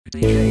We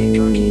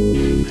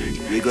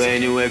go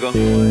anywhere go.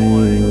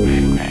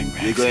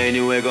 We go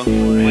anywhere go.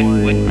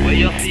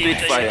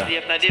 Spitfire.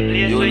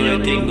 You know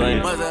anything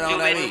going.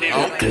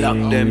 Don't clock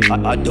them.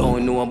 I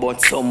don't know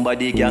about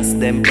somebody gas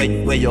them.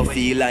 Where you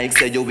feel like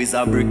say you is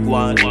a brick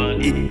wall.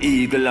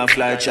 Eagle and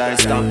fly try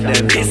stop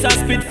them. It's a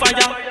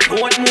Spitfire.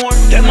 What more?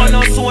 Them are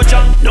no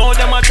soldier. No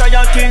them a try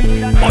a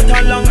thing. But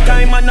a long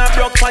time and a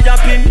broke fire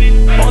pin.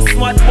 Bust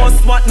what,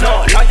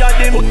 no liar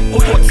them.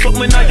 Put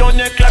something on your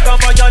neck like a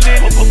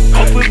violin.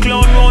 Couple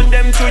clown round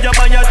them through your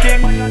buy a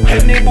thing.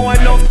 Any boy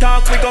love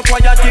talk, we go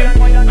quiet him.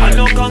 I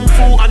no kung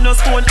fu, I no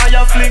stone, I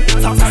a fling.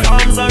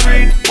 Psalms are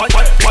read, why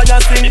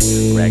you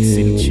sing? Rack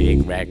City chick,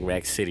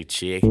 rack city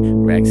chick.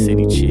 Rack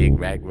City chick,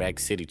 rack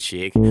city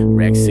chick.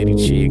 Rack City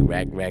chick,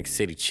 rack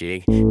city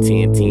chick. 10,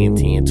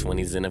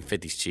 20s and the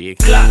 50s chick.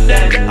 Clap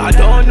them, I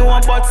don't know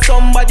about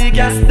somebody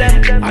gas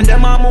them. And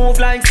them a move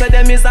like say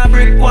them is a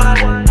brick wall.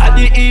 At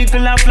the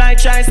eagle a fly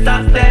try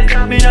stop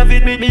them. Me have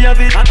it,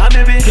 I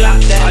maybe clap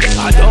them.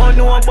 I don't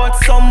know about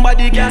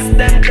somebody gas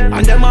them.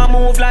 And them a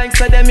move like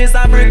say them is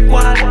a brick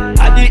wall.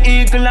 At the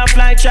eagle a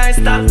fly try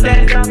stop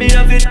them. Me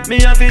have it,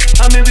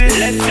 I maybe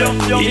let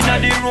you. Inna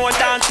the road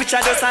dance,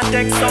 picture just a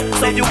text up.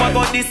 Say you a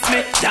go diss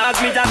me, dog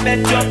me that bet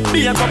you.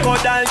 Be a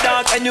crocodile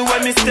dog,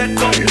 anywhere me step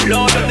up.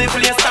 Lord of the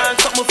place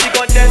dance, something fi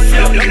go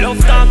death you. Love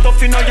talk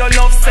tough, you know your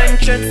love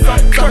sentence up.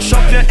 Crush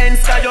up your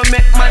ends, cause you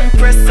make man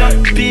press up.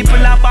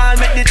 People a ball,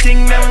 make the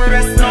thing them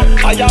rest up.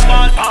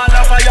 Fireball, all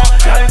a fire,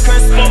 like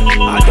crisp up.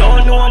 I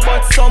don't know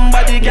about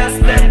somebody gas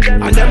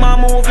them. And them a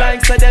move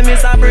like say them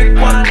is a brick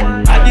wall.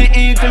 At the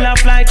eagle a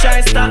fly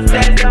try stop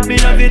them. Me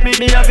have it,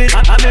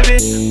 I maybe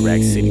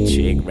Rack City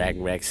chick,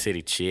 rack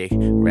city chick.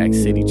 Rack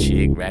City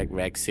chick,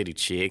 rack city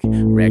chick.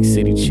 Rack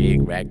City chick,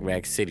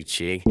 rack city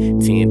chick. 10,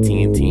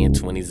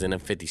 20s and the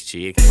 50s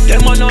chick.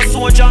 Them a no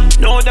soldier,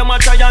 no them a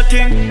try a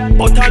thing.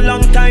 But a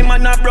long time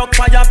and a broke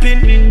fire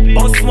pin.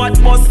 Bust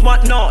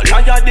what, no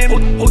liar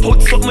them.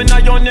 Put something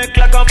on your neck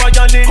like a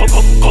violin.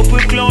 Couple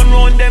clown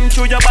round them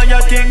through your buy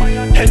a thing.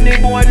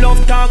 Any boy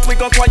love talk, we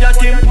go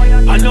quiet him.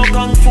 I no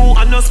kung fu,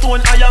 I no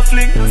stone, I a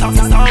fling.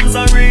 Psalms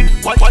are read,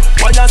 why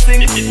you sing?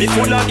 Me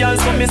full of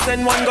girls, so me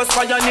send one go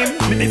spy on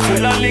him. Me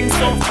full of links,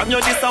 so from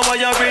your this a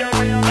wiring.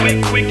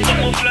 Quick,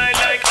 something fly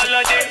like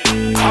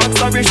Aladdin.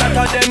 Ask a shot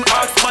at them,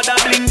 ask bada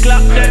blink,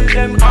 clap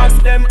them.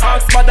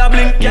 Ask bada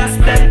blink, gas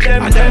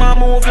them. And them a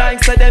move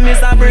like say them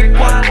is a brick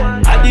wall.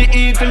 At the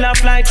eagle a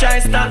fly try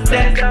stop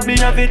them. Me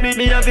have it,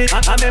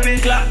 I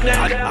maybe clap them.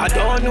 I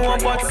don't know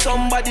about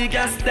somebody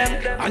gas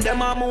them. And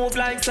them a move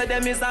like say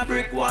them is a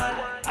brick wall.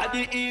 At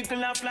the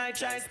eagle a fly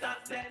try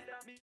stop them.